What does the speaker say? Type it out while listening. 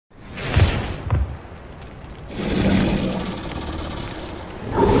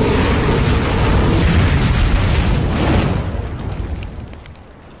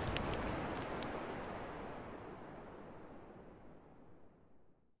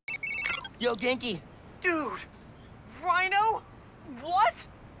Yo, Genki. Dude! Rhino? What?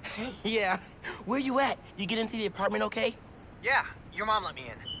 Yeah. Where you at? You get into the apartment okay? Yeah, your mom let me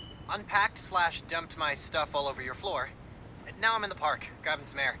in. Unpacked/dumped my stuff all over your floor. Now I'm in the park, grabbing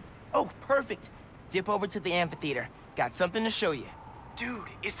some air. Oh, perfect. Dip over to the amphitheater. Got something to show you. Dude,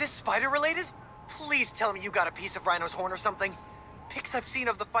 is this spider related? Please tell me you got a piece of Rhino's horn or something. Pics I've seen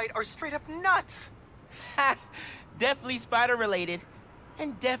of the fight are straight up nuts. Ha! Definitely spider related.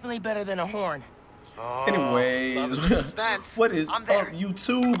 And definitely better than a horn. Oh, Anyways, suspense. what is I'm up, there.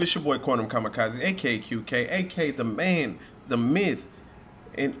 YouTube? It's your boy Quantum Kamikaze, aka QK, aka the man, the myth,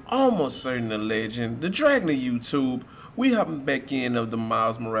 and almost certain the legend, the dragon of YouTube. We hopping back in of the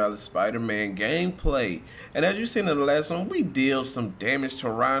Miles Morales Spider-Man gameplay. And as you seen in the last one, we dealt some damage to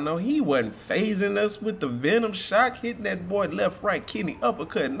Rhino. He wasn't phasing us with the Venom shock, hitting that boy left, right, kidney,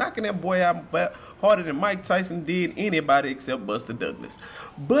 uppercut, knocking that boy out harder than Mike Tyson did anybody except Buster Douglas.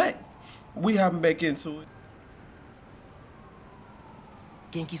 But we hopping back into it.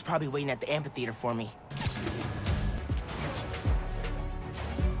 Genki's probably waiting at the amphitheater for me.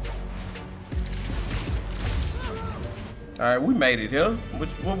 Alright, we made it here.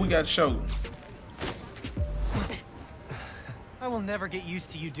 What we got to show? I will never get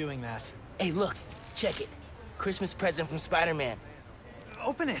used to you doing that. Hey, look. Check it. Christmas present from Spider-Man.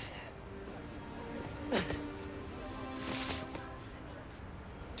 Open it.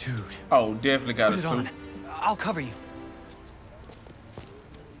 Dude. Oh, definitely got Put a it suit. on. I'll cover you.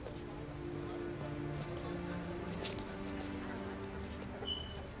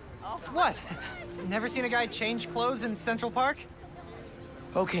 What? Never seen a guy change clothes in Central Park?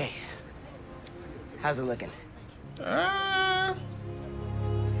 Okay. How's it looking?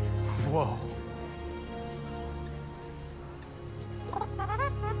 Whoa.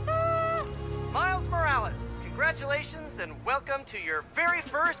 Miles Morales, congratulations and welcome to your very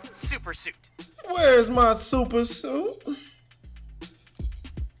first super suit. Where's my super suit?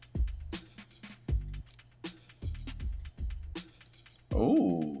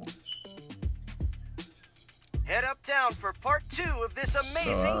 Oh. Head uptown for part 2 of this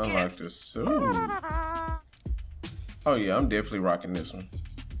amazing So I like gift. the suit. Oh yeah, I'm definitely rocking this one.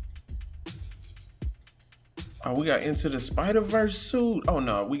 Oh, we got Into the Spider-Verse suit. Oh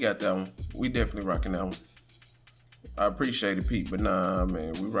no, we got that one. We definitely rocking that one. I appreciate it, Pete, but nah,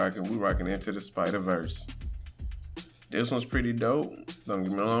 man, we rocking Into the Spider-Verse. This one's pretty dope. Don't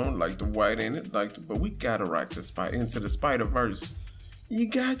get me wrong, like the white in it, but we gotta rock the Into the Spider-Verse. You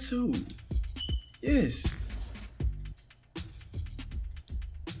got to. Yes.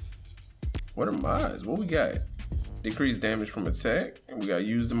 What are mods? What we got? Decrease damage from attack. And we got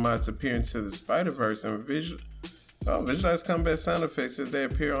use the mods appear into the Spider-Verse and visualize combat sound effects as they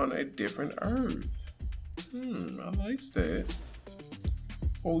appear on a different Earth. I like that.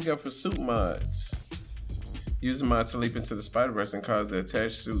 What we got for suit mods? Use the mod to leap into the Spider-Verse and cause the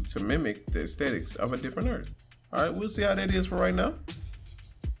attached suit to mimic the aesthetics of a different Earth. Alright, we'll see how that is for right now.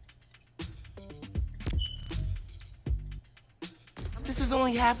 This is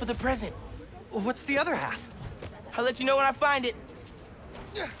only half of the present. What's the other half? I'll let you know when I find it.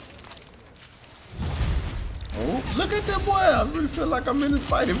 Oh, look at that boy. I really feel like I'm in the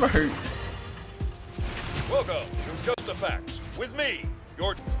Spider-Verse. Welcome to Just the Facts with me,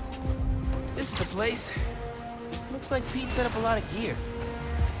 your... This is the place. Looks like Pete set up a lot of gear.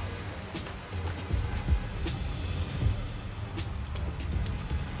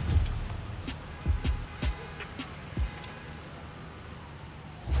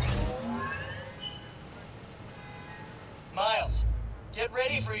 Miles, get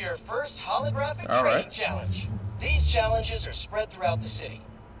ready for your first holographic All training right. challenge. These challenges are spread throughout the city.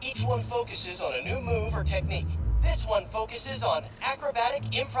 Each one focuses on a new move or technique. This one focuses on acrobatic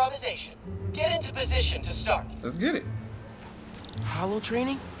improvisation. Get into position to start. Let's get it. Hollow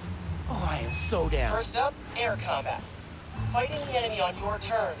training? Oh, I am so down. First up, air combat. Fighting the enemy on your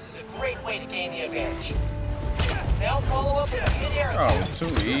terms is a great way to gain the advantage. Now follow up with a mid-air attack. Oh,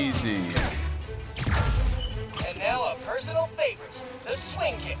 too easy. And now a personal favorite, the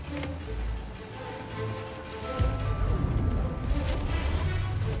swing kick.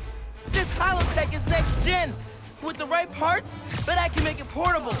 This holotech is next gen. With the right parts, but I can make it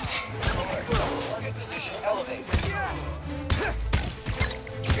portable. Target position elevated.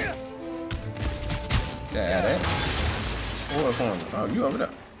 Got it. What's on? Oh, you over there.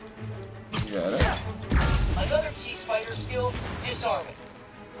 Got it. Another key fighter skill, disarming.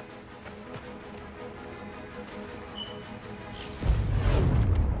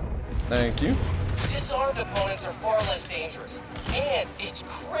 Thank you. Disarmed opponents are far less dangerous. And it's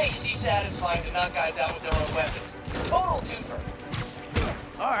crazy satisfying to knock guys out with their own weapons. Total twofer.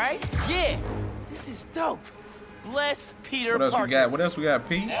 All right. right? Yeah. This is dope. Bless Peter What else Parker. we got? What else we got,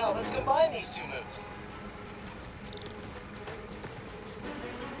 Pete? Now let's combine these two moves.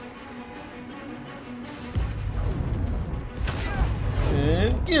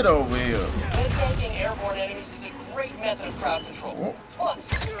 And get over here. Attacking airborne enemies is a great method of crowd control. Plus,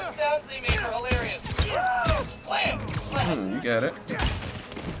 the sounds they make are hilarious. Plan! You got it.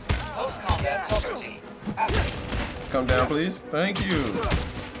 Post-combat self-routine. Activate. Come down, please. Thank you.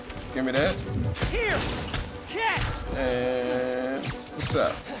 Give me that. Here. Catch. And what's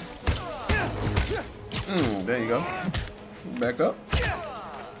up? There you go. Back up.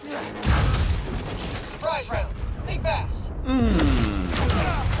 Surprise round. Think fast.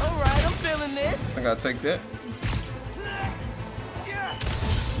 All right, I'm feeling this. I gotta take that.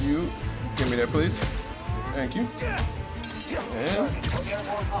 You. Give me that, please. Thank you. And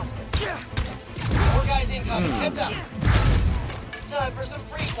Airborne hostile. More guys incoming. Heads up. Time for some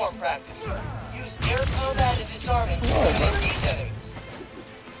freeform practice. Use air combat and disarming to engage enemies.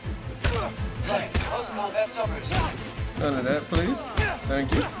 Right, close combat subroutine. none of that, please.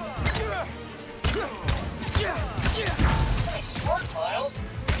 Thank you. Nice work, Miles.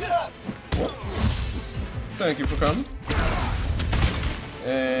 Get up. Thank you for coming.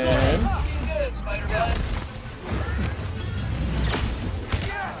 And Looking good, Spider-Man.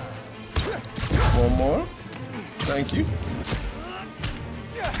 one more. Thank you.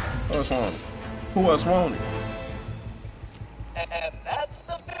 Who else want it? Who else want it? And that's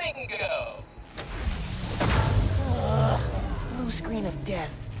the bingo. Blue screen of death.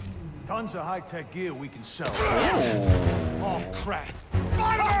 Tons of high-tech gear we can sell. Oh, crap.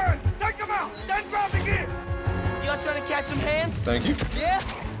 Spider-Man! Take him out! Then grab the gear! Y'all trying to catch some hands? Thank you. Yeah?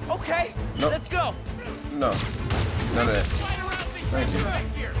 Okay. Nope. Let's go. No. None of that. Thank you.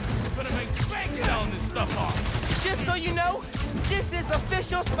 Just so you know, this is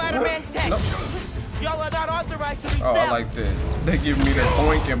official Spider-Man tech. Nope. Y'all are not authorized to resell. Oh, I like that. They give me that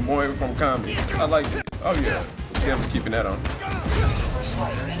boink and boink from comedy. I like it. Oh yeah. Definitely keeping that on.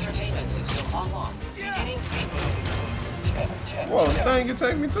 Spider entertainment system unlocked. Beginning check. Whoa, the thing you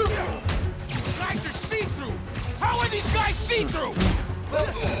take me to? Guys are see-through. How are these guys see-through?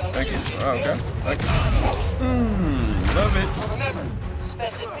 Thank you. Oh, okay. Thank you. Love it. Remember,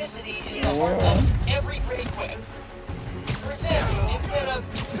 specificity is the heart of every great quip. For example, instead of,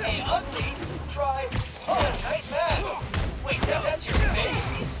 hey, ugly, try, oh, nice man. Wait, that's your face?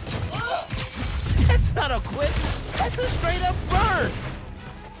 That's not a quip. That's a straight up burn.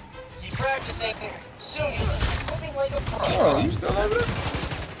 Keep practicing. Soon you'll be flipping like a pro. Oh, you still over there?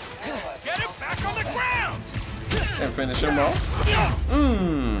 Get him back on the ground! And finish him off.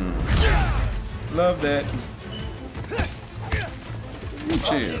 Love that. You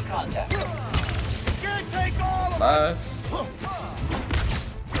chill. Contact. Can't take all of Nice.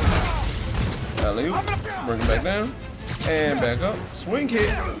 Alley-oop. Bring it back down. And back up. Swing kick.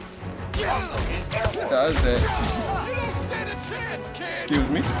 Hostile is airborne. Does that. You don't stand a chance, kid! Excuse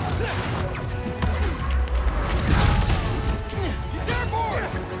me. He's airborne!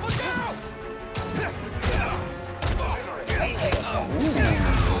 Look out!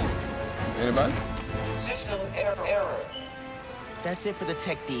 Anybody? System error. That's it for the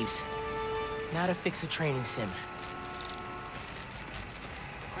tech thieves. Now to fix a training sim.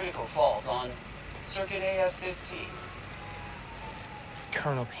 Critical fault on circuit AF-15.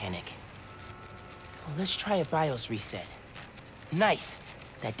 Kernel panic. Well, let's try a BIOS reset. Nice.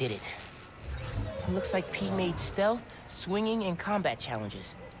 That did it. Looks like Pete made stealth, swinging, and combat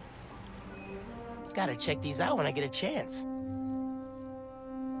challenges. Gotta check these out when I get a chance.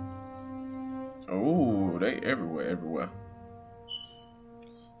 Oh, they everywhere.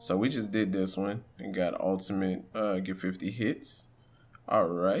 So we just did this one and got ultimate get 50 hits. All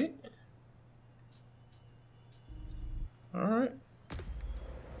right.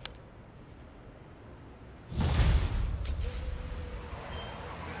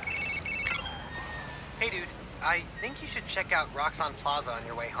 Hey, dude, I think you should check out Roxxon Plaza on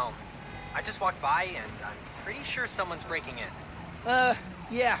your way home. I just walked by and I'm pretty sure someone's breaking in.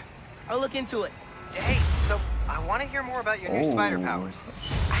 Yeah. I'll look into it. Hey, so I want to hear more about your new spider powers.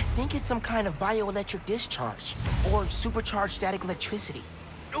 I think it's some kind of bioelectric discharge or supercharged static electricity.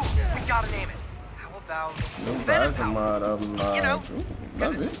 Ooh, we gotta name it. How about No Venom Venom Power? mod of You know, Ooh,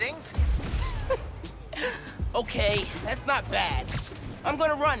 because love it it. stings. Okay, that's not bad. I'm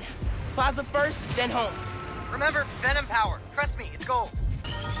gonna run. Plaza first, then home. Remember, Venom Power. Trust me, it's gold.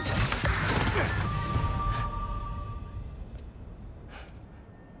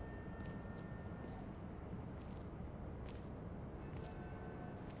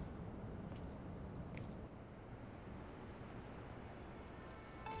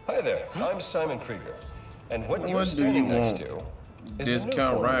 Hi there, I'm Simon Krieger. And what you're What do standing you next want? to is a new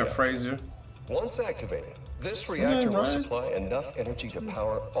Discount form Ryan reactor. Fraser. Once activated, this reactor will Ryan? supply enough energy to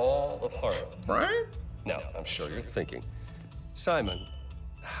power all of Harlem. Brian? Now, I'm sure you're thinking, Simon,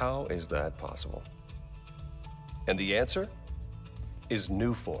 how is that possible? And the answer is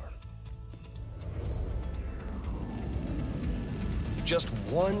Nuform. Just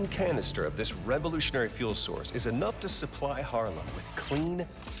one canister of this revolutionary fuel source is enough to supply Harlem with clean,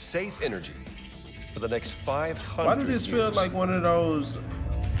 safe energy for the next 500 Why does this feel years. like one of those,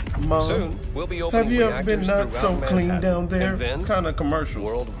 Mom, Soon, we'll be opening have you ever been reactors not so throughout clean Manhattan, down there? and then Kind of commercial.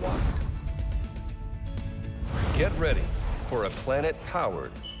 worldwide. Get ready for a planet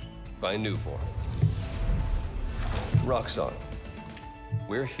powered by Nuform. Roxanne,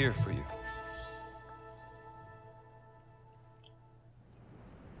 we're here for you.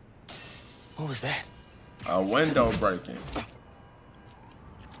 What was that? A window breaking.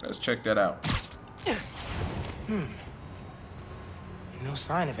 Let's check that out. No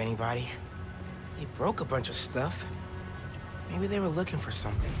sign of anybody. They broke a bunch of stuff. Maybe they were looking for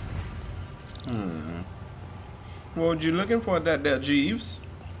something. What you looking for, that Jeeves?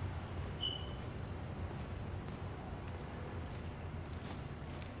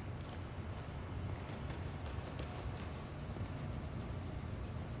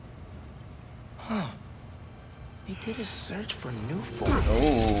 They did a search for Nuform.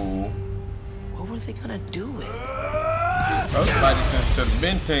 Oh. What were they gonna do with it? Those spidey sense should have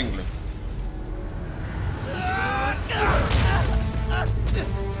been tingling.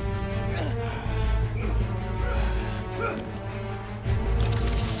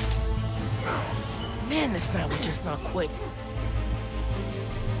 Man, this night would just not quit.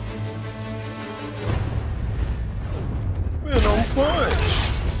 We're on punch.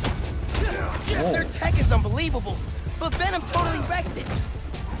 Their tech is unbelievable, but Venom totally wrecked it.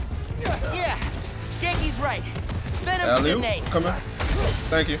 Yeah, Genki's right. Venom's a good name. Come here.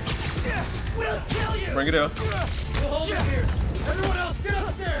 Thank you. Bring it up. Everyone else, get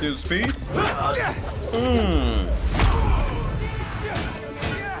upstairs! Use peace. Slow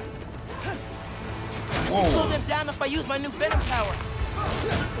Whoa. them down if I use my new Venom power.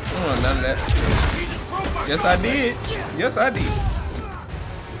 Oh, none of that. Yes, I did. Yes, I did.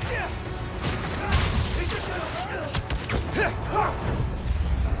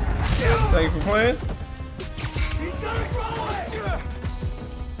 Thank you for playing.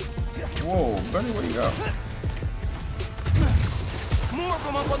 Whoa, buddy, where you go? More of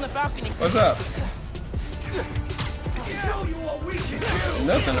them up on the balcony. What's up?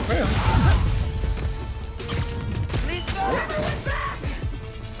 Nothing, apparently. Please go.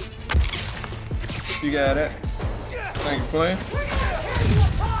 You got it. Thank you for playing.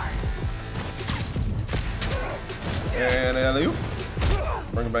 And alley-oop.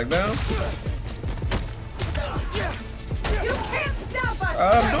 Bring it back down.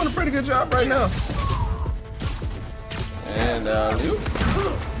 I'm doing a pretty good job right now. And alley-oop.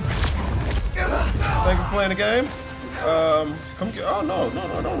 Thank you for playing the game. Come get. Oh no,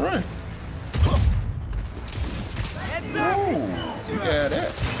 don't run. Ooh, you got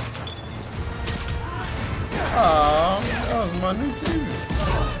that. Oh, that was my new TV.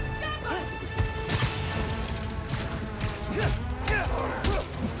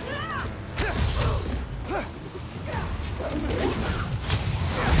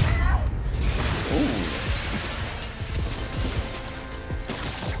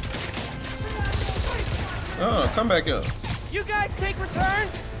 Oh, come back up. You guys take return.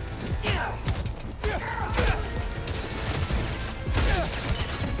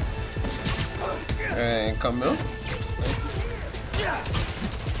 And come up.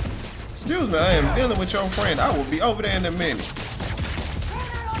 Excuse me, I am dealing with your friend. I will be over there in a minute.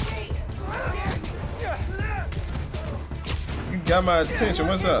 You got my attention.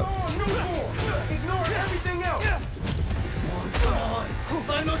 What's up? Ignore everything else!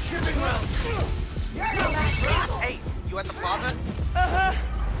 Find those shipping routes! Hey, you at the plaza? Uh-huh.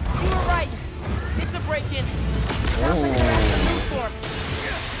 You were right. It's a break-in. Nuform.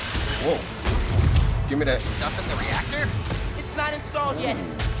 Whoa. Give me that. Stuff in the reactor? It's not installed yet.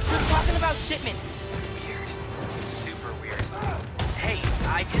 We're talking about shipments. Weird. Super weird. Hey,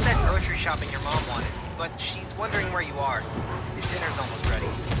 I did that grocery shopping your mom wanted, but she's wondering where you are. The dinner's almost ready.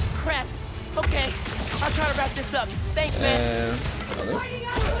 Crap. Okay. I'll try to wrap this up. Thanks, man.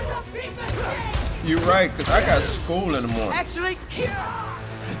 You're right, because I got school in the morning. Actually,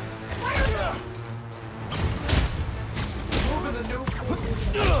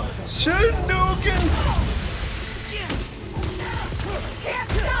 Shadookin!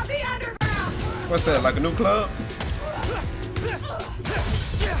 What's that, like a new club?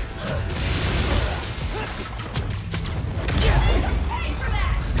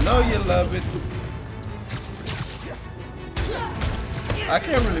 know you love it. I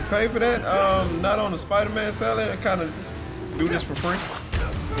can't really pay for that. Not on the Spider-Man seller. I kind of do this for free.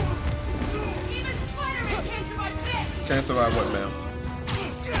 Even Spider-Man can't survive this! Can't survive what, ma'am?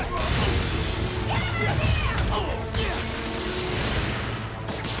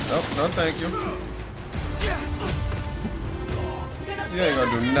 Nope, no thank you. You ain't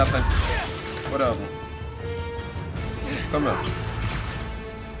gonna do nothing. What else? Come on.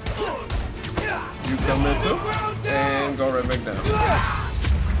 You come in too? And go right back down.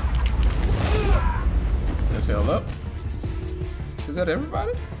 Let's heal up. Is that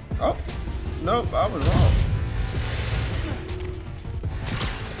everybody? Oh, nope, I was wrong.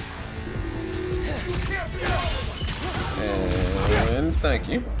 And thank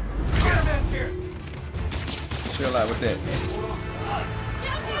you. Chill out with that.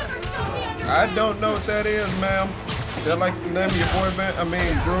 I don't know what that is, ma'am. Is that like the name of your boy band? I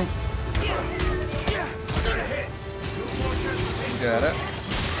mean, group. Got it.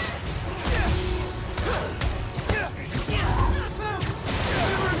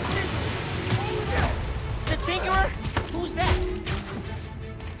 The Tinkerer? Who's that?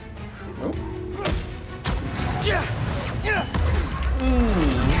 Oh.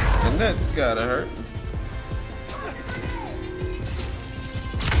 And that's gotta hurt.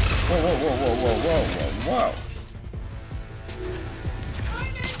 Whoa, whoa, whoa, whoa, whoa, whoa, whoa, whoa.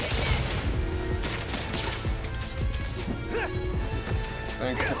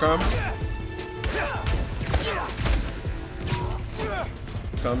 Thank you for coming.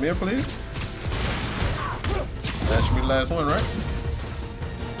 Come here, please. That should be the last one, right?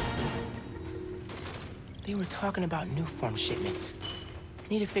 They were talking about new form shipments.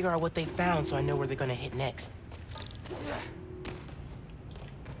 Need to figure out what they found so I know where they're gonna hit next.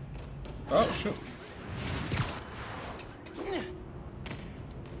 Oh, shoot.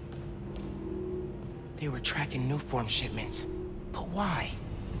 They were tracking new form shipments. But why?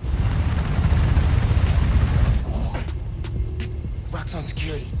 Rock's on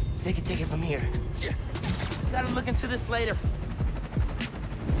security. They can take it from here. Gotta look into this later.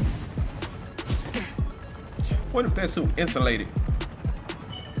 What if that suit insulated?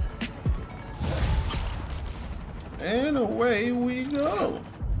 And away we go.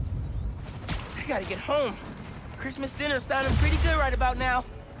 I gotta get home. Christmas dinner's sounding pretty good right about now.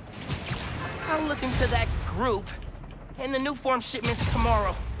 I'll look into that group and the new form shipments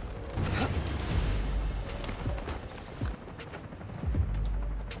tomorrow.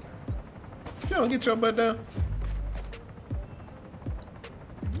 You don't get your butt down.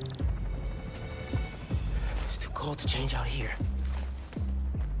 It's too cold to change out here.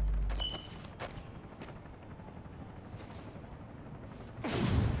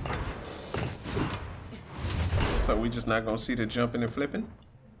 So we just not gonna see the jumping and flipping?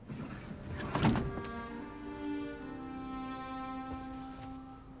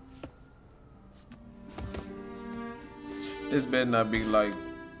 This better not be like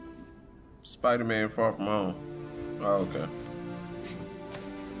Spider-Man Far From Home. Oh, okay.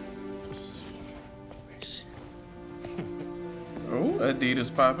 Oh,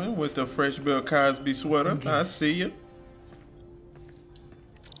 Adidas popping with the fresh Bill Cosby sweater. I see you.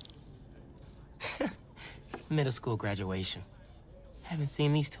 Middle school graduation. Haven't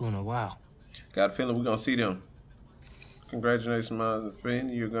seen these two in a while. Got a feeling we're gonna see them. Congratulations, Miles and Finn.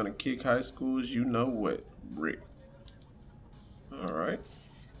 You're gonna kick high schools, you know what, Rick. All right.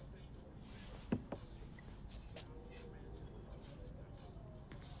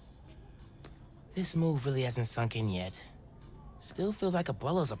 This move really hasn't sunk in yet. Still feels like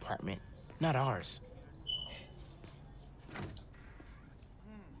Abuela's apartment, not ours.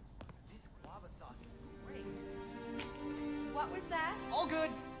 What was that? All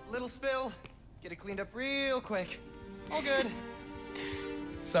good. Little spill. Get it cleaned up real quick. All good.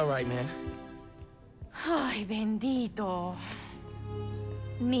 It's all right, man. Ay, bendito.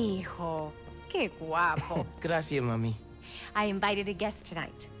 Mi hijo. Qué guapo. Gracias, mami. I invited a guest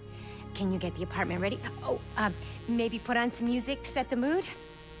tonight. Can you get the apartment ready? Oh, maybe put on some music, set the mood?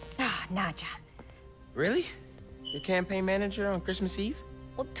 Ah, Naja. Really? Your campaign manager on Christmas Eve?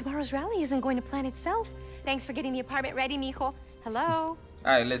 Well, tomorrow's rally isn't going to plan itself. Thanks for getting the apartment ready, mijo. Hello? All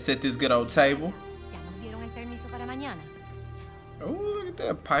right, let's set this good old table. Ya nos dieron el permiso para mañana. Oh, look at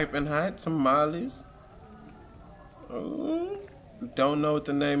that, piping hot, some mollies. Oh, don't know what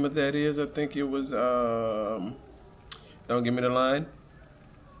the name of that is. I think it was, don't give me the line.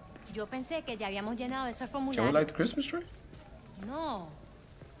 Yo pensé que ya habíamos llenado esos Can we formularios. light the Christmas tree? No.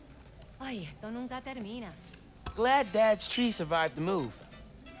 Ay, esto nunca termina. Glad Dad's tree survived the move.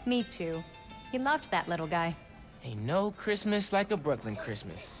 Me too. He loved that little guy. Ain't no Christmas like a Brooklyn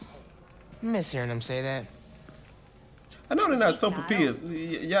Christmas. Miss hearing them say that. I know they're not soap peers.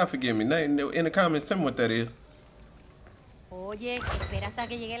 Y'all forgive me. In the comments, tell me what that is. Oye, espera hasta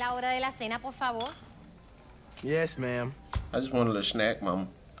que llegue la hora de la cena, por favor. Yes, ma'am. I just want a little snack, mama.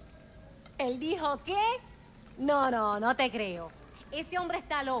 ¿Él dijo qué? No, no, no te creo. Ese hombre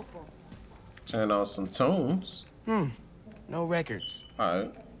está loco. Turn on some tunes. No records. All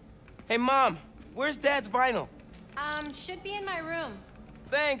right. Hey, Mom, where's Dad's vinyl? Should be in my room.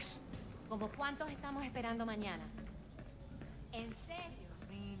 Thanks. ¿Como cuántos estamos esperando mañana? ¿En serio?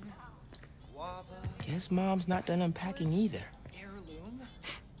 Guess Mom's not done unpacking either. Heirloom?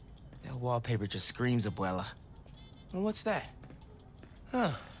 That wallpaper just screams Abuela. And what's that?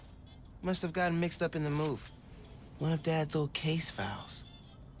 Huh. Must have gotten mixed up in the move. One of Dad's old case files.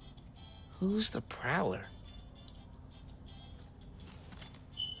 Who's the Prowler?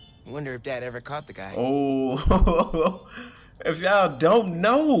 Wonder if Dad ever caught the guy. Oh, if y'all don't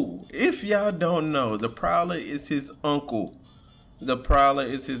know, the Prowler is his uncle. The Prowler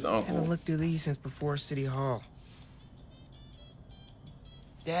is his uncle. Haven't looked through these since before City Hall.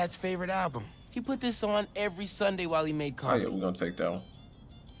 Dad's favorite album. He put this on every Sunday while he made Oh coffee. yeah, we're gonna take that one.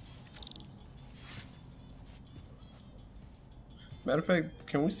 Matter of fact,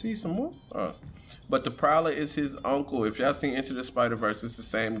 can we see some more? But the Prowler is his uncle. If y'all seen Into the Spider-Verse, it's the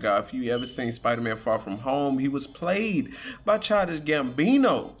same guy. If you ever seen Spider-Man Far From Home, he was played by Childish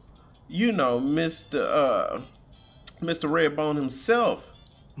Gambino. You know, Mr. Redbone himself.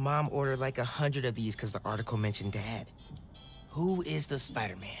 Mom ordered like 100 of these because the article mentioned Dad. Who is the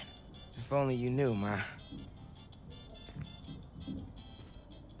Spider-Man? If only you knew, Ma.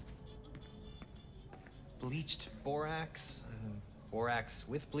 Bleached borax, borax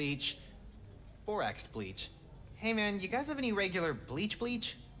with bleach, boraxed bleach. Hey man, you guys have any regular bleach?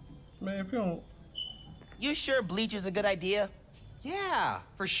 Man, if you don't... You sure bleach is a good idea? Yeah,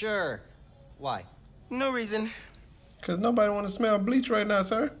 for sure. Why? No reason. Because nobody want to smell bleach right now,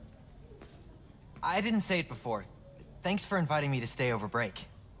 sir. I didn't say it before. Thanks for inviting me to stay over break.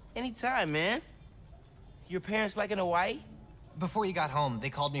 Anytime, man. Your parents like in Hawaii? Before you got home, they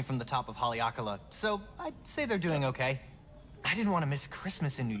called me from the top of Haleakala, so I'd say they're doing okay. I didn't want to miss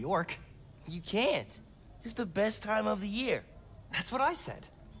Christmas in New York. You can't. It's the best time of the year. That's what I said.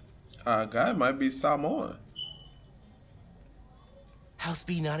 Guy might be Samoan. How's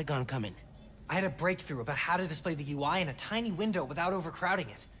Speed Notagon coming? I had a breakthrough about how to display the UI in a tiny window without overcrowding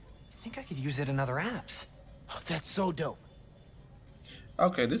it. I think I could use it in other apps. Oh, that's so dope.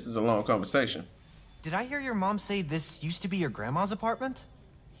 Okay, this is a long conversation. Did I hear your mom say this used to be your grandma's apartment?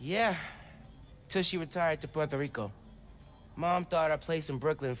 Yeah, till she retired to Puerto Rico. Mom thought our place in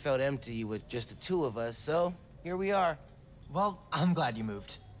Brooklyn felt empty with just the two of us, so here we are. Well, I'm glad you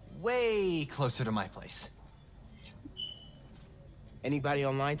moved. Way closer to my place. Anybody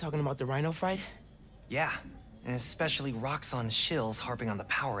online talking about the Rhino fight? Yeah, and especially Roxxon shills harping on the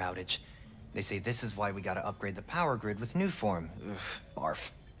power outage. They say this is why we gotta upgrade the power grid with Newform. Ugh, barf.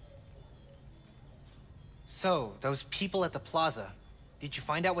 So, those people at the plaza, did you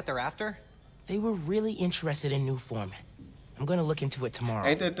find out what they're after? They were really interested in Newform. I'm gonna look into it tomorrow.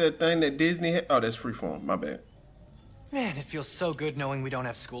 Ain't that the thing that Disney had? Oh, that's Freeform. My bad. Man, it feels so good knowing we don't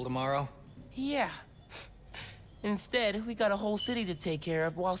have school tomorrow. Yeah. Instead, we got a whole city to take care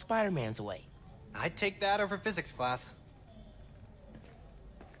of while Spider-Man's away. I'd take that over physics class.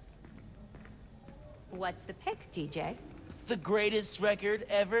 What's the pick, DJ? The greatest record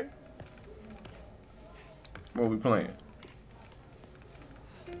ever? What we playing?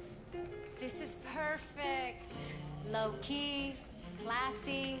 This is perfect. Low-key,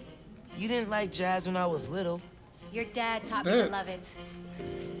 classy. You didn't like jazz when I was little. Your dad taught me to love it.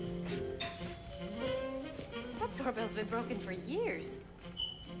 That doorbell's been broken for years.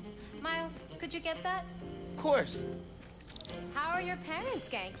 Miles, could you get that? Of course. How are your parents,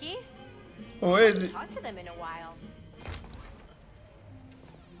 Ganke? Oh, is it? Talked to them in a while.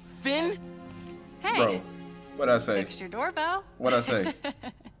 Finn? Bro, what'd I say? Fixed your doorbell. What'd I say?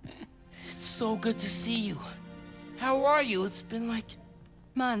 It's so good to see you. How are you? It's been like...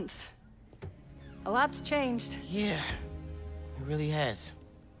 Months. A lot's changed. Yeah, it really has.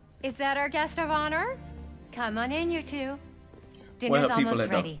 Is that our guest of honor? Come on in, you two. Where Dinner's are people almost at,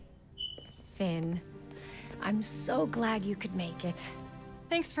 though? ready. Finn, I'm so glad you could make it.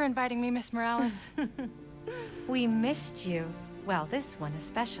 Thanks for inviting me, Miss Morales. We missed you. Well, this one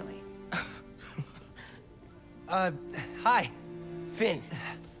especially. Hi. Finn,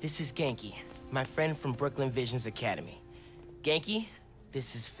 this is Ganke, my friend from Brooklyn Visions Academy. Ganke,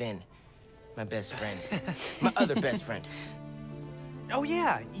 this is Finn, my best friend. My other best friend. Oh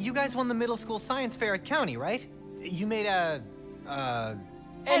yeah, you guys won the middle school science fair at County, right? You made a,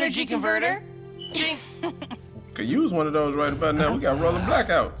 Energy converter? Jinx! Could use one of those right about now. We got rolling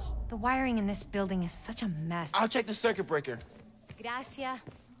blackouts. The wiring in this building is such a mess. I'll check the circuit breaker. Gracias.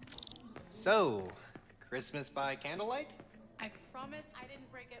 So, Christmas by candlelight? I promise I didn't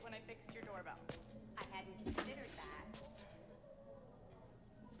break it when I fixed your doorbell. I hadn't considered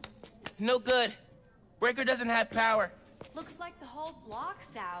that. No good. Breaker doesn't have power. Looks like the whole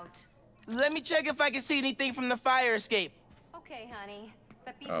block's out. Let me check if I can see anything from the fire escape. Okay, honey.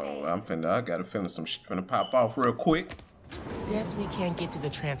 But be Oh, safe. I got a feeling some shit finna pop off real quick. Definitely can't get to the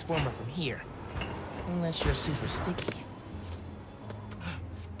transformer from here. Unless you're super sticky.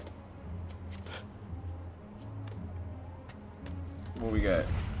 What we got?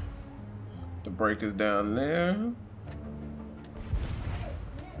 The breaker's down there. Can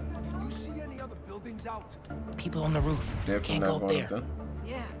you see any other buildings out? People on the roof. Definitely Can't not go up going there. up there.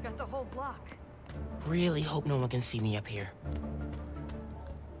 Yeah, got the whole block. Really hope no one can see me up here.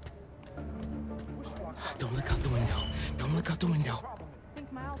 Don't look out the window. Don't look out the window.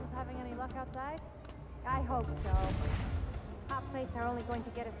 Think Miles is having any luck outside? I hope so. Hot plates are only going to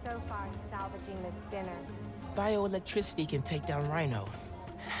get us so far in salvaging this dinner. Bioelectricity can take down Rhino.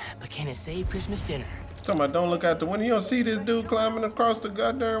 But can it save Christmas dinner? Talking about don't look out the window. You don't see this dude climbing across the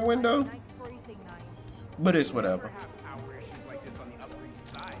goddamn window? But it's whatever. Power issues like this on the Upper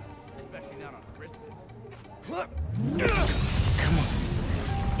East Side, especially not on Christmas. Come on.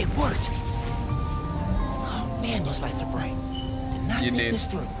 It worked. Oh man, those lights are bright. Did not You think did. this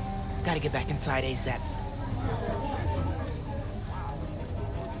through. Gotta get back inside ASAP.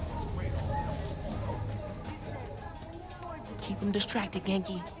 Keep him distracted,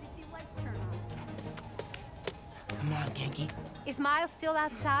 Genki. Come on, Genki. Is Miles still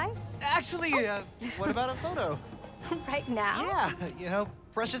outside? Actually, what about a photo? Right now? Yeah, you know,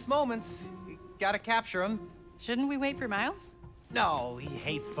 precious moments. You gotta capture them. Shouldn't we wait for Miles? No, he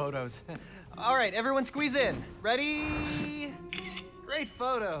hates photos. All right, everyone squeeze in. Ready? Great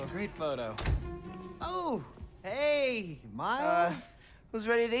photo, great photo. Oh, hey, Miles. Who's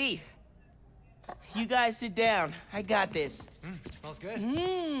ready to eat? You guys sit down. I got this. Smells good.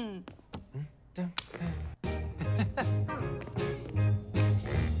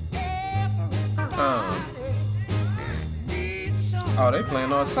 Oh, they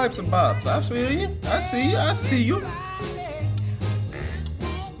playing all types of bops. I feel you. I see you. I see you.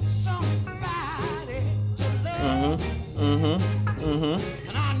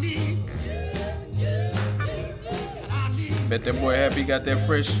 Bet that boy happy he got that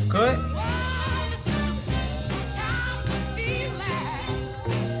fresh cut.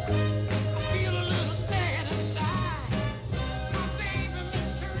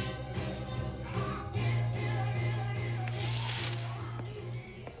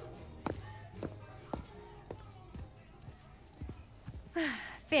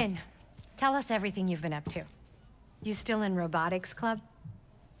 Finn, tell us everything you've been up to. You still in robotics club?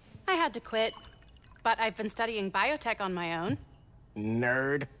 I had to quit, but I've been studying biotech on my own.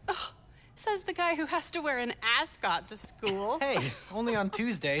 Nerd. Says the guy who has to wear an ascot to school. Hey, only on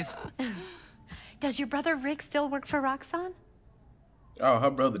Tuesdays. Does your brother Rick still work for Roxxon? Oh,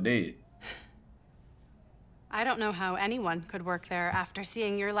 her brother dead. I don't know how anyone could work there after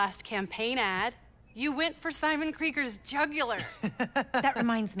seeing your last campaign ad. You went for Simon Krieger's jugular. That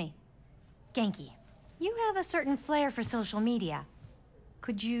reminds me. Genki, you have a certain flair for social media.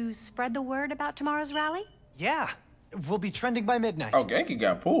 Could you spread the word about tomorrow's rally? Yeah, we'll be trending by midnight. Oh, Genki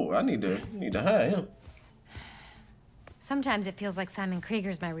got pulled. I need to hire him. Sometimes it feels like Simon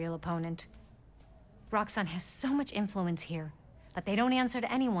Krieger's my real opponent. Roxxon has so much influence here, but they don't answer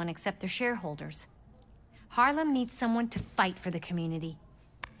to anyone except their shareholders. Harlem needs someone to fight for the community.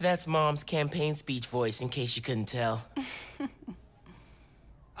 That's Mom's campaign speech voice, in case you couldn't tell.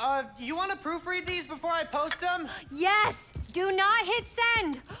 You want to proofread these before I post them? Yes! Do not hit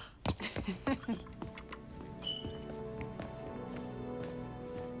send!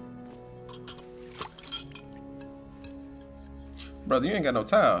 Brother, you ain't got no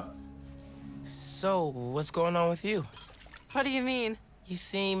towel. So, what's going on with you? What do you mean? You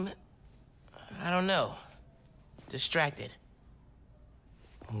seem, I don't know, distracted.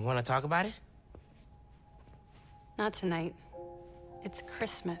 Want to talk about it? Not tonight. It's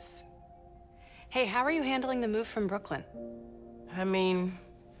Christmas. Hey, how are you handling the move from Brooklyn? I mean,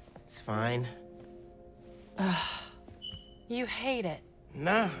 it's fine. You hate it.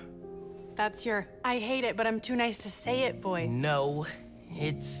 Nah. That's your I hate it, but I'm too nice to say it voice. No,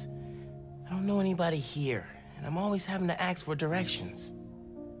 it's... I don't know anybody here, and I'm always having to ask for directions.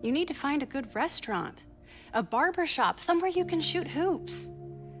 You need to find a good restaurant, a barber shop, somewhere you can shoot hoops.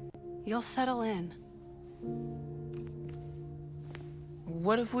 You'll settle in.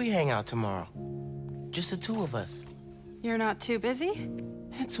 What if we hang out tomorrow? Just the two of us. You're not too busy?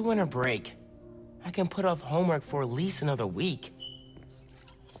 It's winter break. I can put off homework for at least another week.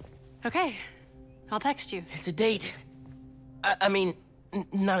 Okay. I'll text you. It's a date. I mean,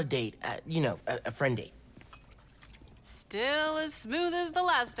 not a date. You know, a friend date. Still as smooth as the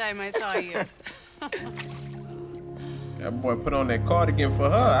last time I saw you. That boy put on that cardigan for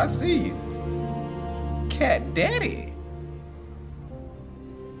her. I see you. Cat daddy.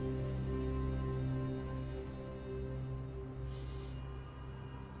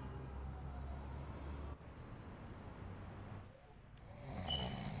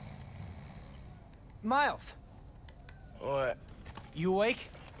 Miles, What? you awake?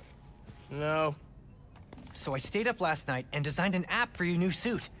 No. So I stayed up last night and designed an app for your new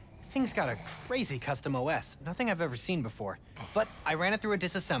suit. Thing's got a crazy custom OS, nothing I've ever seen before. But I ran it through a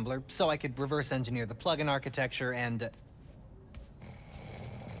disassembler so I could reverse engineer the plugin architecture and...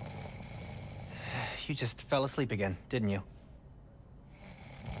 You just fell asleep again, didn't you?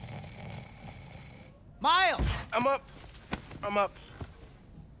 Miles! I'm up. I'm up.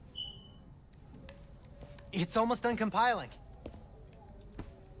 It's almost done compiling.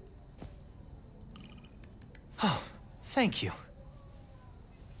 Oh, thank you.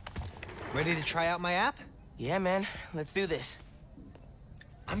 Ready to try out my app? Yeah, man. Let's do this.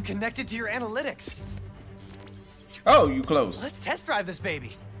 I'm connected to your analytics. Oh, you close. Let's test drive this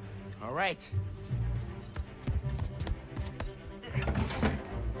baby. All right.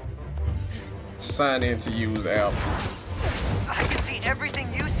 Sign in to use app. I can see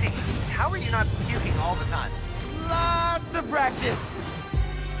everything you see. How are you not puking all the time? Lots of practice.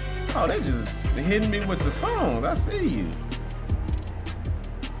 Oh, they just hitting me with the songs. I see you.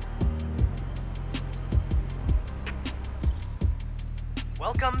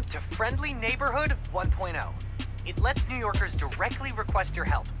 Welcome to Friendly Neighborhood 1.0. It lets New Yorkers directly request your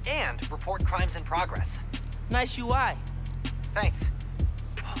help and report crimes in progress. Nice UI. Thanks.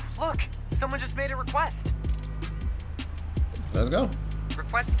 Oh, look, someone just made a request. Let's go.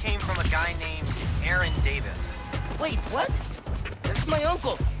 Request came from a guy named Aaron Davis. Wait, what? That's my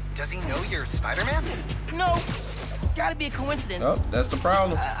uncle. Does he know you're Spider-Man? No. Gotta be a coincidence. Oh, that's the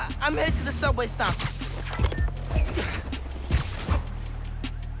problem. I'm headed to the subway stop.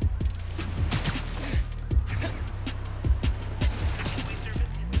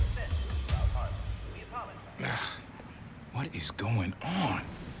 What is going on?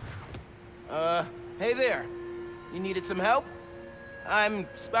 Hey there. You needed some help? I'm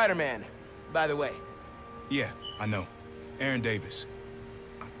Spiderman, by the way. Yeah, I know. Aaron Davis.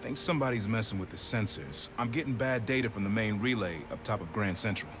 I think somebody's messing with the sensors. I'm getting bad data from the main relay up top of Grand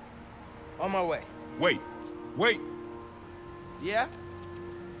Central. On my way. Wait! Wait! Yeah?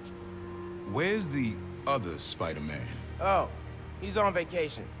 Where's the other Spider-Man? Oh, he's on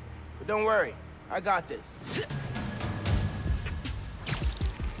vacation. But don't worry, I got this.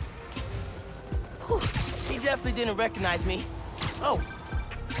 Whew, he definitely didn't recognize me. Oh,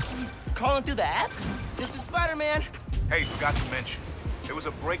 he's calling through the app? This is Spider-Man. Hey, forgot to mention. There was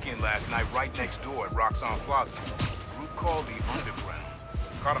a break-in last night right next door at Roxanne Plaza. A group called the Underground.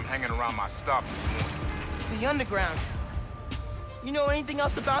 Caught him hanging around my stop this morning. The Underground. You know anything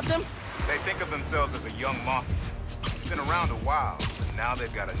else about them? They think of themselves as a young mafia. Been around a while, but now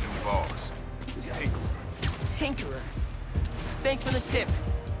they've got a new boss. Tinkerer. Tinkerer. Thanks for the tip.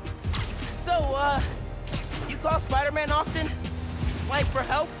 So, you call Spider-Man often? Like, for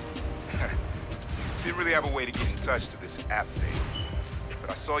help? Didn't really have a way to get in touch to this app thing.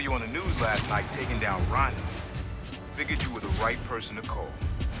 But I saw you on the news last night taking down Ronnie. Figured you were the right person to call.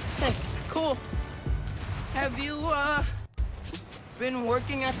 Cool. Have you, been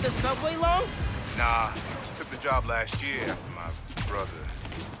working at the subway long? Nah, took the job last year after my brother.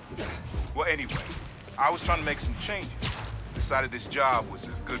 Well, anyway, I was trying to make some changes. Decided this job was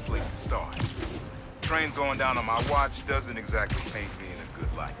a good place to start. Trains going down on my watch doesn't exactly paint me in a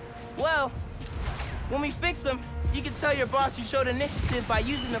good light. Well, when we fix them, you can tell your boss you showed initiative by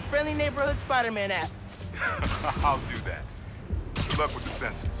using the Friendly Neighborhood Spider-Man app. I'll do that. Good luck with the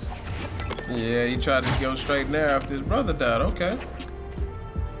sensors. Yeah, he tried to go straight in there after his brother died. Okay.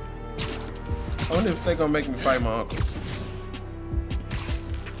 I wonder if they're gonna make me fight my uncle.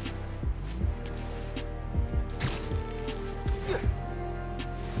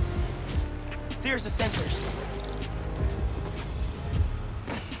 There's the sensors.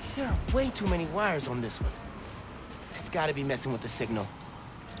 There are way too many wires on this one. It's gotta be messing with the signal.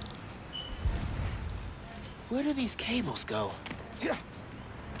 Where do these cables go?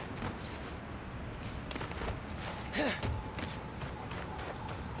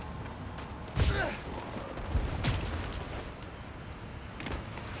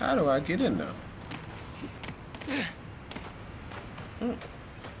 How do I get in there?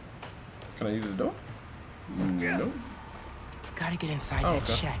 Can I use the door? No. Gotta get inside Oh, that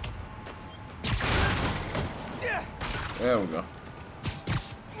okay. shack. There we go.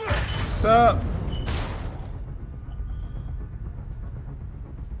 What's up?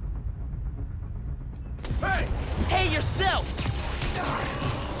 Hey, yourself!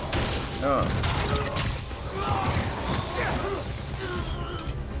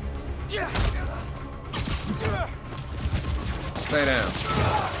 Stay down.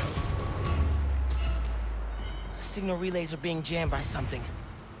 Signal relays are being jammed by something.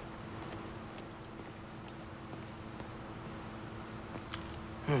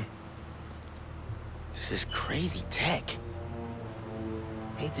 This is crazy tech.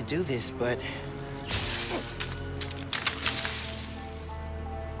 Hate to do this, but...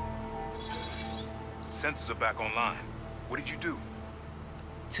 Sensors are back online. What did you do?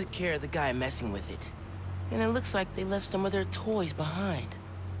 Took care of the guy messing with it. And it looks like they left some of their toys behind.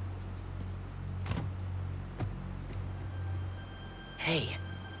 Hey,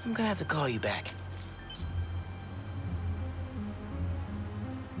 I'm gonna have to call you back.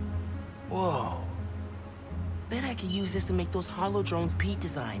 Whoa. Bet I could use this to make those hollow drones Pete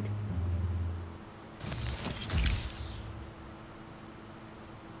designed.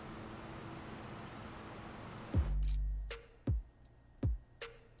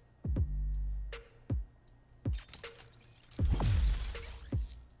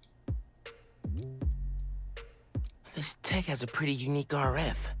 This tech has a pretty unique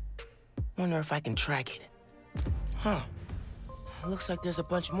RF. Wonder if I can track it. Huh. Looks like there's a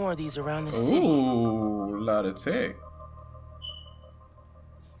bunch more of these around the city. Ooh, a lot of tech.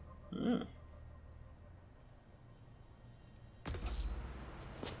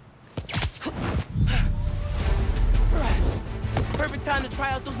 Perfect time to try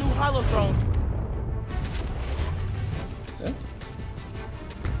out those new hollow drones. Yeah.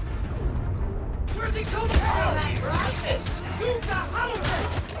 Where's he coming from? Move the hollow!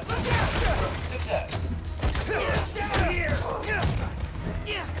 Success. Down here!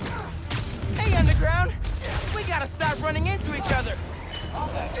 Hey, Underground! We gotta stop running into each other!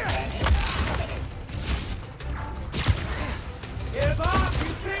 Get off!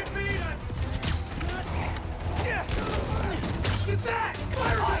 You can't beat us! Get back!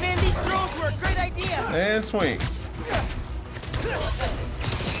 Man, these drones were a great idea! And swing.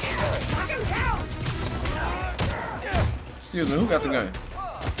 Excuse me, who got the gun?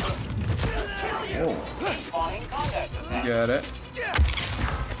 Oh. You got it.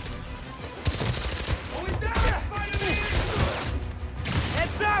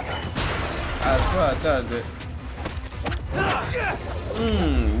 Heads up! I swear I dodged it.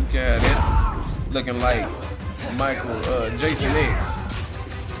 Got it. Looking like Jason X.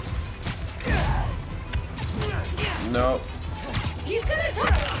 No. He's gonna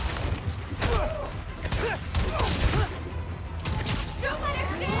die! Don't let her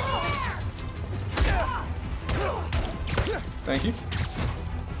Thank you.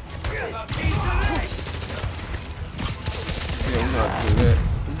 Yeah, we're gonna have to do that.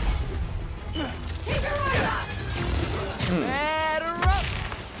 Batter up!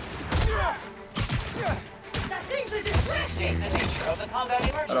 That thing's a distraction! The nature of the combat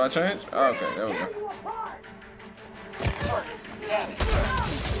emergency. How do I change? Oh, okay, there we go.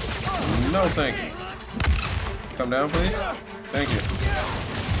 No, thank you. Come down, please. Thank you.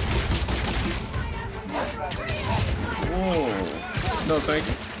 Whoa. No, thank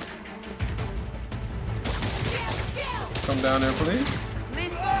you. Come down there, please.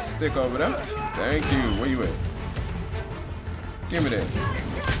 Stick over there. Thank you. Where you at? Give me that.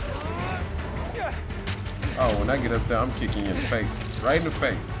 Oh, when I get up there, I'm kicking you in the face. Right in the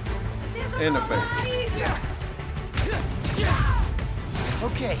face. In the face.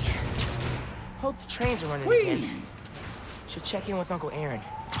 Okay. Hope the trains are running again. Should check in with Uncle Aaron.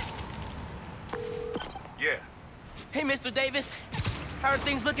 Yeah, Hey, Mr. Davis. How are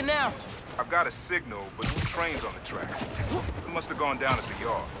things looking now? I've got a signal, but no trains on the tracks. It must have gone down at the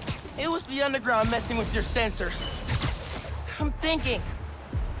yard. It was the Underground messing with your sensors. I'm thinking,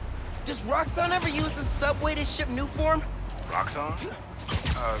 does Roxxon ever use the subway to ship new form? Roxxon?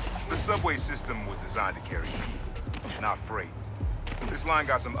 The subway system was designed to carry people, not freight. This line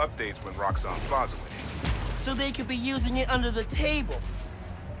got some updates when Roxxon Plaza went in. So they could be using it under the table.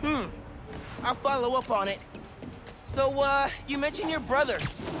 I'll follow up on it. So, you mentioned your brother.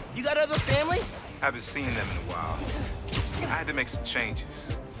 You got other family? Haven't seen them in a while. I had to make some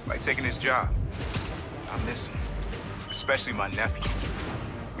changes, like taking his job. I miss him, especially my nephew.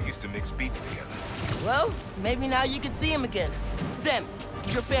 We used to mix beats together. Well, maybe now you can see him again. Zem,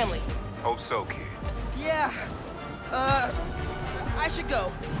 your family. Hope so, kid. Yeah. I should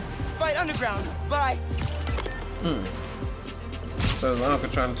go. Fight underground. Bye. So his uncle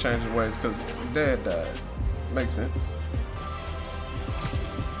trying to change his ways because dad died. Makes sense.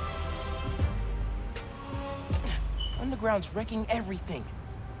 Underground's wrecking everything.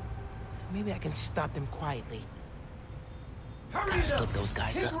 Maybe I can stop them quietly. Gotta split those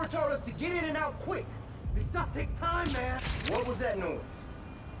guys up. Tinkerer told us to get in and out quick. This stuff takes time, man. What was that noise?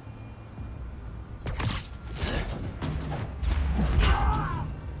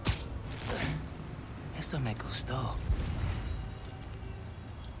 Eso me gustó.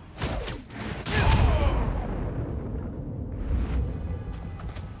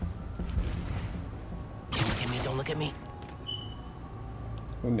 Don't look at me, don't look at me.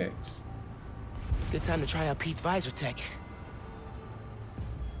 Who next? Good time to try out Pete's visor tech.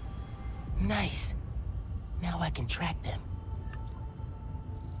 Nice. Now I can track them.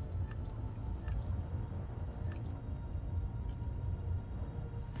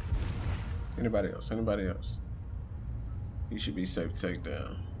 Anybody else? Anybody else? He should be safe to take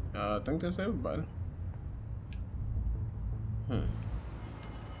down. I think that's everybody.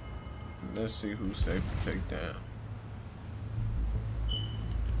 Let's see who's safe to take down.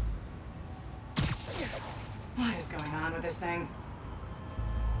 What is going on with this thing?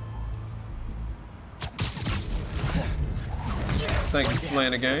 Thank you for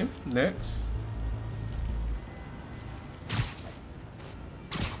playing the game. Next.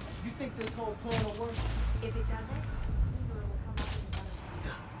 You think this whole plan will work? If it doesn't,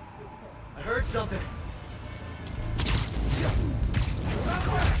 I heard something.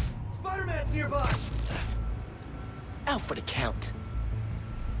 Spider-Man's nearby. Out for the count.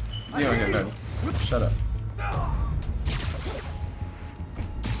 You don't hear nothing. Shut up.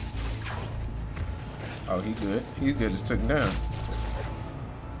 Oh, he good. He good. Just took him down.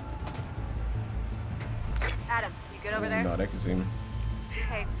 Adam, you good over there? No, they can see me.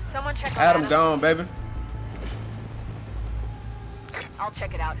 Hey, someone check on Adam gone, baby. I'll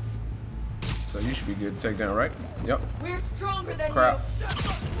check it out. So you should be good to take down, right? Yep. We're stronger than Crap.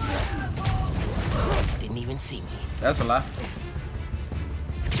 Didn't even see me. That's a lie.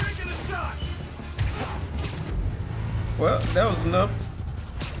 Well, that was enough.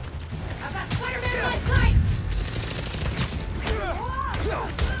 I've got Spider-Man on sight!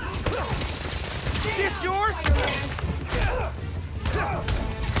 This yours?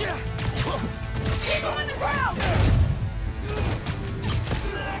 Keep him on the ground!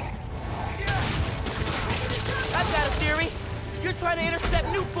 I've got a theory. You're trying to intercept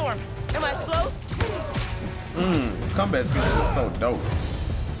new form. Am I close? Combat sequence is so dope.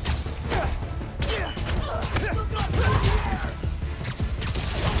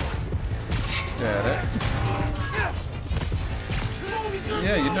 Yeah, that.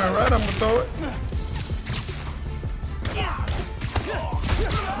 Yeah, you're darn right. I'm gonna throw it.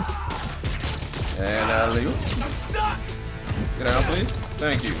 And leave. Get down, please.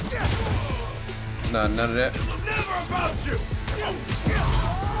 Thank you. Nah, none of that.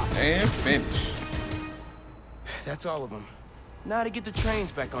 And finish. That's all of them. Now to get the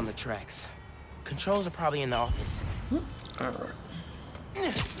trains back on the tracks. Controls are probably in the office. All right.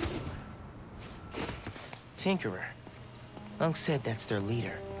 Tinkerer. Unc said that's their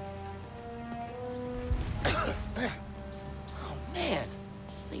leader. Oh, man.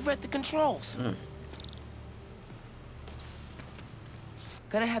 They read the controls.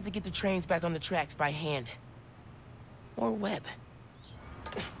 Gonna have to get the trains back on the tracks by hand. Or web.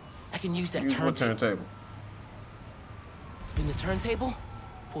 I can use that Use what turntable. turntable? Spin the turntable,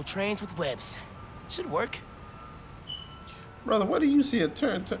 pull trains with webs. Should work. Brother, what do you see a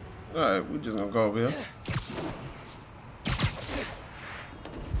turntable? All right, we're just gonna go over here.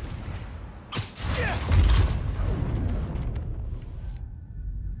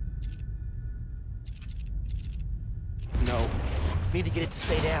 No, need to get it to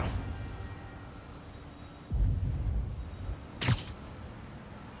stay down.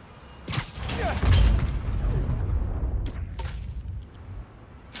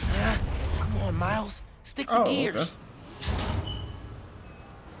 Come on, Miles. Stick the gears.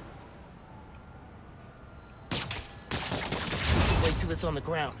 Wait till it's on the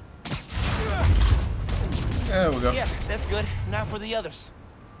ground. There we go. Yeah, that's good. Now for the others.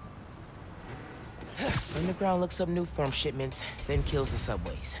 Underground looks up new form shipments, then kills the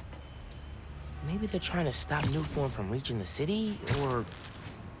subways. Maybe they're trying to stop new form from reaching the city, or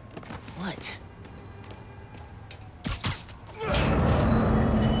what?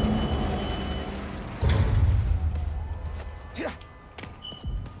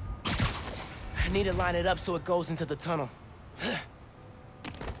 need to line it up so it goes into the tunnel.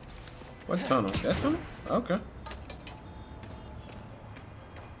 What tunnel? That tunnel? Okay.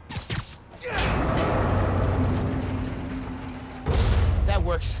 That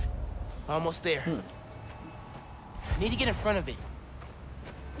works. Almost there. Need to get in front of it.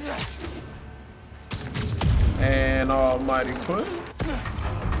 And almighty push.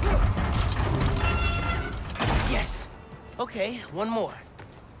 Yes. Okay, one more.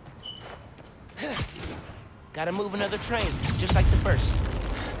 Gotta move another train, just like the first.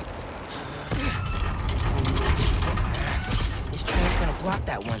 This train's gonna block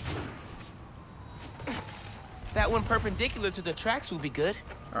that one. That one perpendicular to the tracks will be good.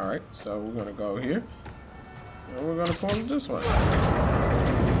 Alright, so we're gonna go here. And we're gonna pull it this way.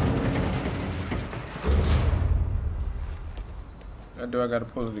 Or do I gotta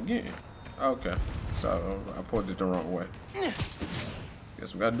pull it again? Okay, so I pulled it the wrong way.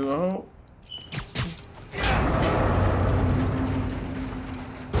 Guess we gotta do a hold.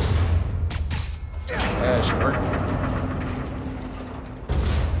 That should work.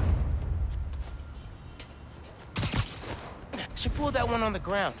 Should pull that one on the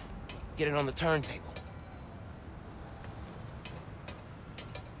ground. Get it on the turntable.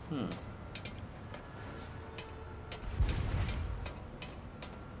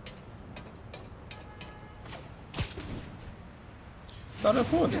 Thought I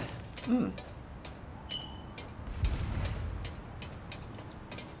pulled it.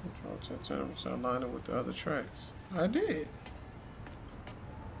 So line it with the other tracks. I did.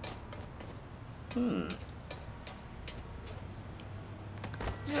 Man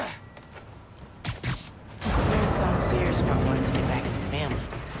sounds serious about wanting to get back at the family.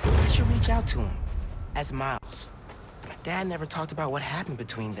 I should reach out to him. As Miles. My dad never talked about what happened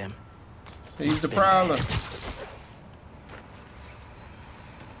between them. He's the prowler.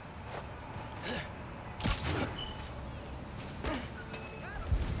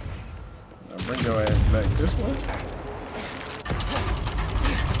 Now bring your ass back this way.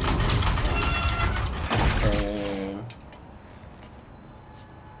 And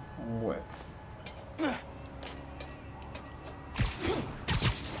what?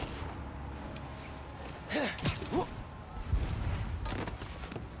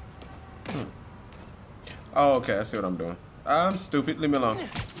 Oh, okay, I see what I'm doing. I'm stupid, leave me alone.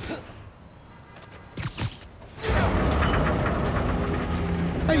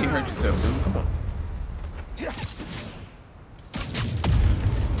 How you hurt yourself, dude? Come on.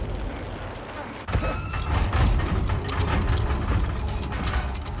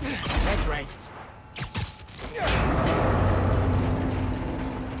 That's right.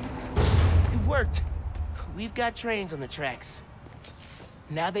 It worked. We've got trains on the tracks.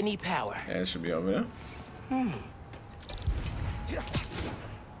 Now they need power. Yeah, it should be over there.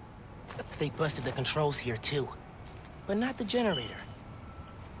 They busted the controls here too, but not the generator.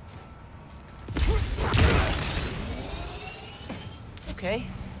 Okay,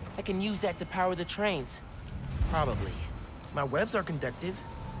 I can use that to power the trains. Probably. My webs are conductive.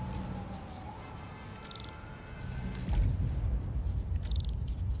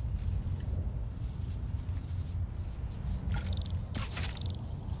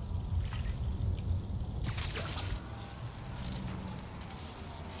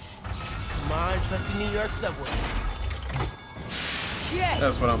 Come on, trusty New York subway. Yes!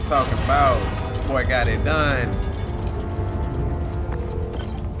 That's what I'm talking about. Boy got it done.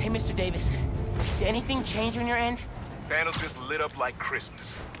 Hey, Mr. Davis. Did anything change on your end? Panels just lit up like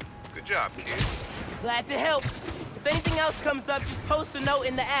Christmas. Good job, kid. Glad to help. If anything else comes up, just post a note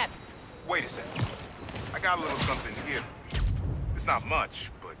in the app. Wait a second. I got a little something here. It's not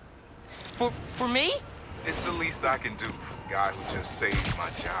much, but... For me? It's the least I can do for the guy who just saved my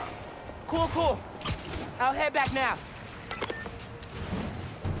job. Cool, cool. I'll head back now.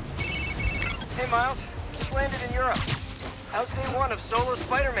 Hey, Miles. Just landed in Europe. How's day one of solo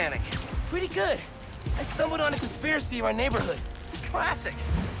Spider-Manning? Pretty good. I stumbled on a conspiracy in my neighborhood. Classic.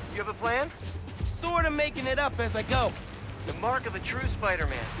 You have a plan? Sort of making it up as I go. The mark of a true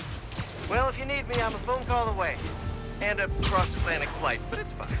Spider-Man. Well, if you need me, I'm a phone call away. And a cross-Atlantic flight, but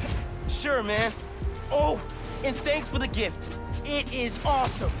it's fine. Sure, man. Oh, and thanks for the gift. It is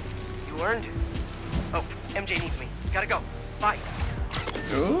awesome. You earned it. Oh, MJ needs me. Gotta go. Bye.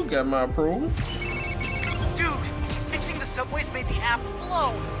 Ooh, got my approval. Dude, fixing the subways made the app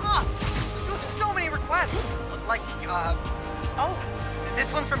blow up. You have so many requests. Like, oh,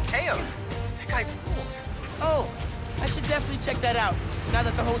 this one's from Teos. That guy rules. Oh, I should definitely check that out, now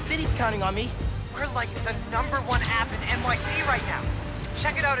that the whole city's counting on me. We're like the #1 app in NYC right now.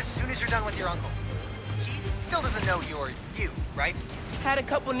 Check it out as soon as you're done with your uncle. He still doesn't know you're you, right? Had a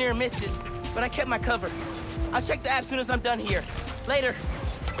couple near misses, but I kept my cover. I'll check the app as soon as I'm done here. Later.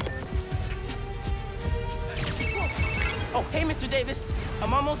 Oh, hey, Mr. Davis.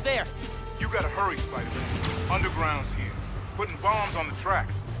 I'm almost there. You gotta hurry, Spiderman. Underground's here. Putting bombs on the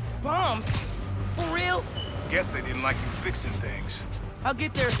tracks. Bombs? For real? Guess they didn't like you fixing things. I'll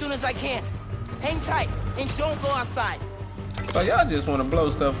get there as soon as I can. Hang tight, and don't go outside. So y'all just want to blow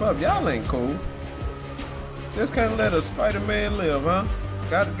stuff up. Y'all ain't cool. Just can't let a Spider-Man live, huh?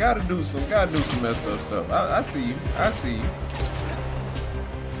 Gotta do some messed up stuff. I see you. I see you.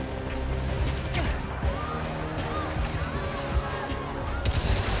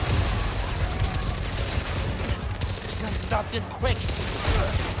 Gotta stop this quick.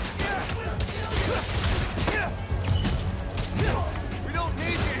 We don't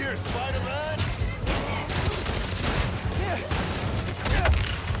need you here, Spider-Man.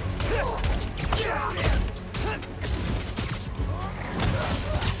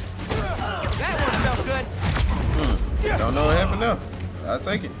 That one felt good. Don't know what happened now. I'll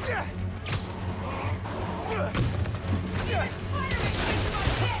take it.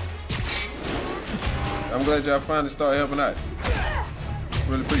 I'm glad y'all finally started helping out.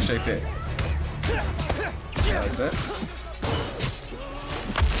 Really appreciate that. Like that.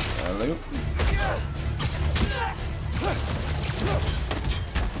 Hallelujah.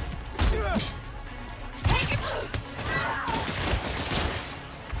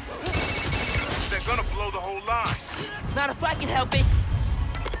 They're gonna blow the whole line. Not if I can help it.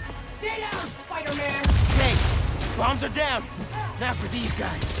 Stay down, Spider-Man! Hey, bombs are down. Now for these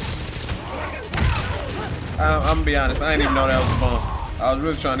guys. I'm gonna be honest, I didn't even know that was a bomb. I was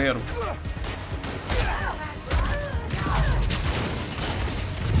really trying to hit him.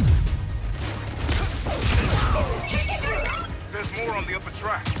 There's more on the upper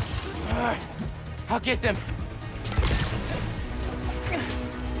track. I'll get them.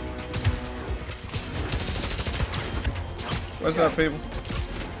 What's up, people?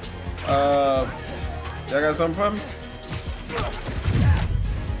 Y'all got something for me?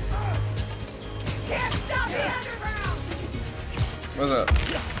 Can't stop the underground! What's up?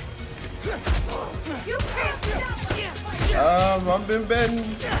 You can't stop the I've been betting.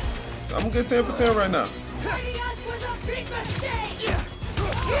 I'm a good 10 for 10 right now. Fighting us was a big mistake!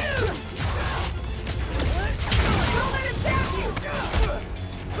 Don't let it stab you!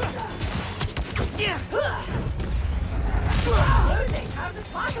 Losing? How's this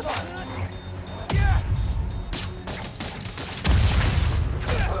possible?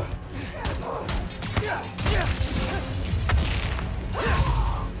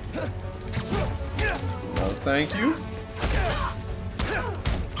 No, thank you.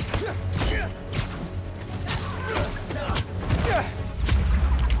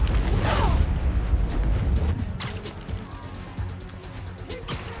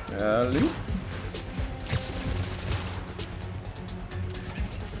 Alley.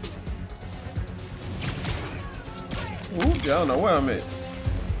 Ooh, y'all know where I'm at.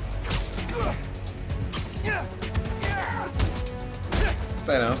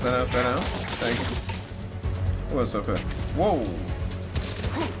 Stay down, stay down, stay down. Thank you. What's up here? Whoa.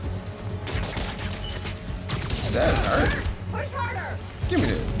 That hurt. Push harder! Give me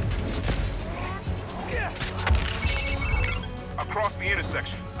that. Across the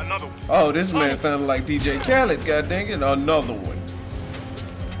intersection, another one. Oh, this man sounded like DJ Khaled, god dang it. Another one.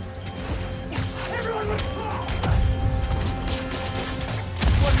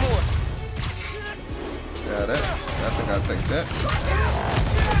 One more. Yeah, that. I think I'll take that.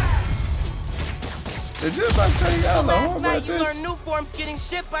 Did you about to tell y'all the whole Last about night you this? learned new forms getting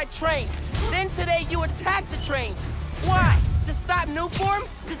shipped by train. Then today you attack the trains. Why? To stop new form?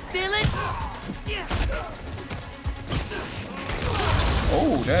 To steal it?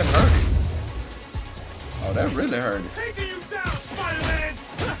 Oh, that hurt it. Oh, that really hurt it. Taking you down, Spider-Man!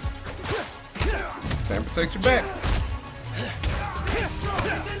 Can't protect your back.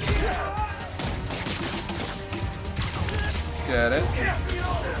 Got it.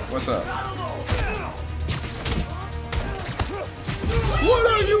 What's up? What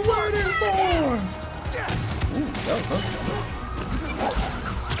are you waiting for? Ooh, that was perfect.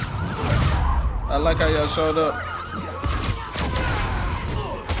 I like how y'all showed up.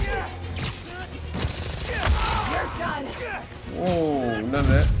 Whoa, none of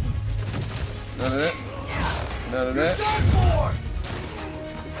that. None of that. None of that.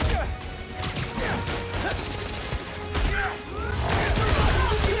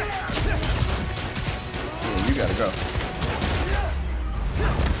 Yeah, you gotta go.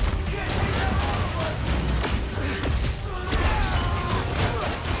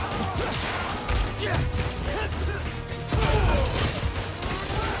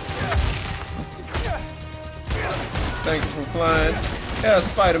 Thank you for flying. Yeah,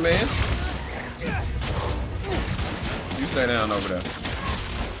 Spider-Man. You stay down over there.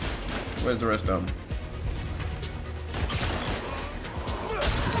 Where's the rest of them?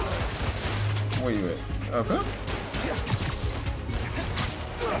 Where you at? Up here?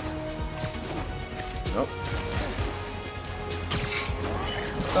 Nope.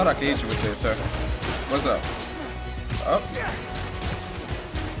 Thought I could hit you with this, sir. What's up? Up.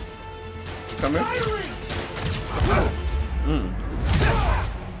 Come here. You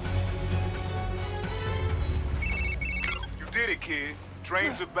did it, kid.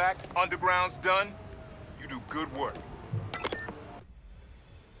 Trains are back, underground's done. You do good work.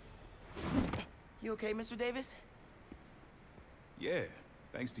 You okay, Mr. Davis? Yeah,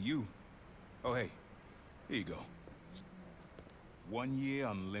 thanks to you. Oh, hey, here you go. 1 year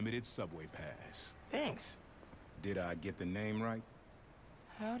unlimited subway pass. Thanks. Did I get the name right?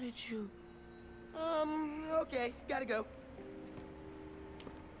 How did you... okay, gotta go.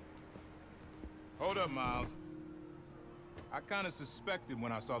 Hold up, Miles. I kinda suspected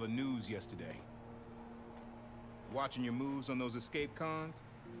when I saw the news yesterday. Watching your moves on those escape cons,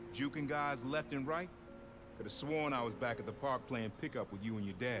 juking guys left and right, could have sworn I was back at the park playing pickup with you and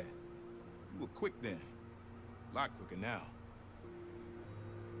your dad. You were quick then. A lot quicker now.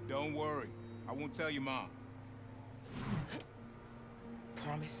 Don't worry, I won't tell your mom.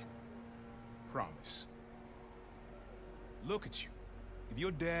 Promise? Promise. Look at you. If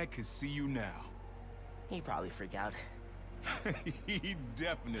your dad could see you now... He'd probably freak out. He'd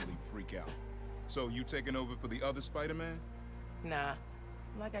definitely freak out. So you taking over for the other Spider-Man? Nah.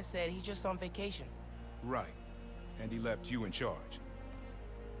 Like I said, he's just on vacation. Right. And he left you in charge.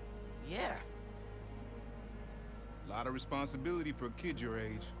 Yeah. A lot of responsibility for a kid your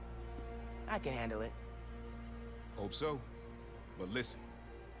age. I can handle it. Hope so. But listen,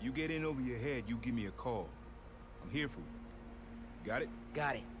 you get in over your head, you give me a call. I'm here for you. Got it?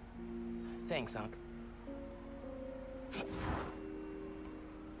 Got it. Thanks, Unc.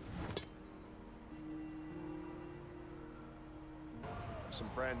 Some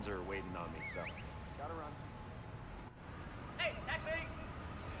friends are waiting on me, so gotta run. Hey, taxi!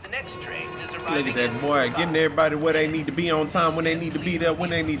 The next train is Look arriving. at that boy, getting everybody where they need to be on time, when they need to be there,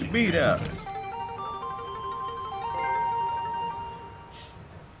 when they need to be there.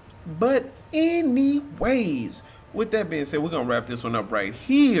 But anyways, with that being said, we're gonna wrap this one up right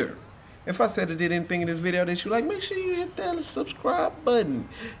here. If I said I did anything in this video that you like, make sure you hit that subscribe button.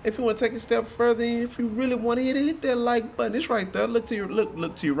 If you want to take a step further, if you really want to hit that like button, it's right there. Look to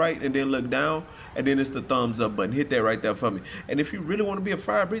your right and then look down, and then it's the thumbs up button. Hit that right there for me. And if you really want to be a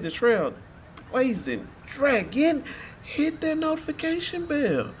fire breathing trail blazing dragon, hit that notification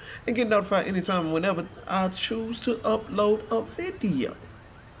bell and get notified anytime whenever I choose to upload a video.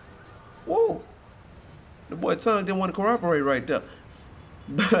 Whoa, the boy tongue didn't want to cooperate right there,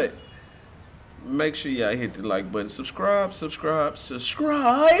 but make sure y'all hit the like button, subscribe.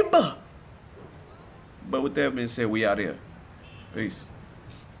 But with that being said, we out here. Peace.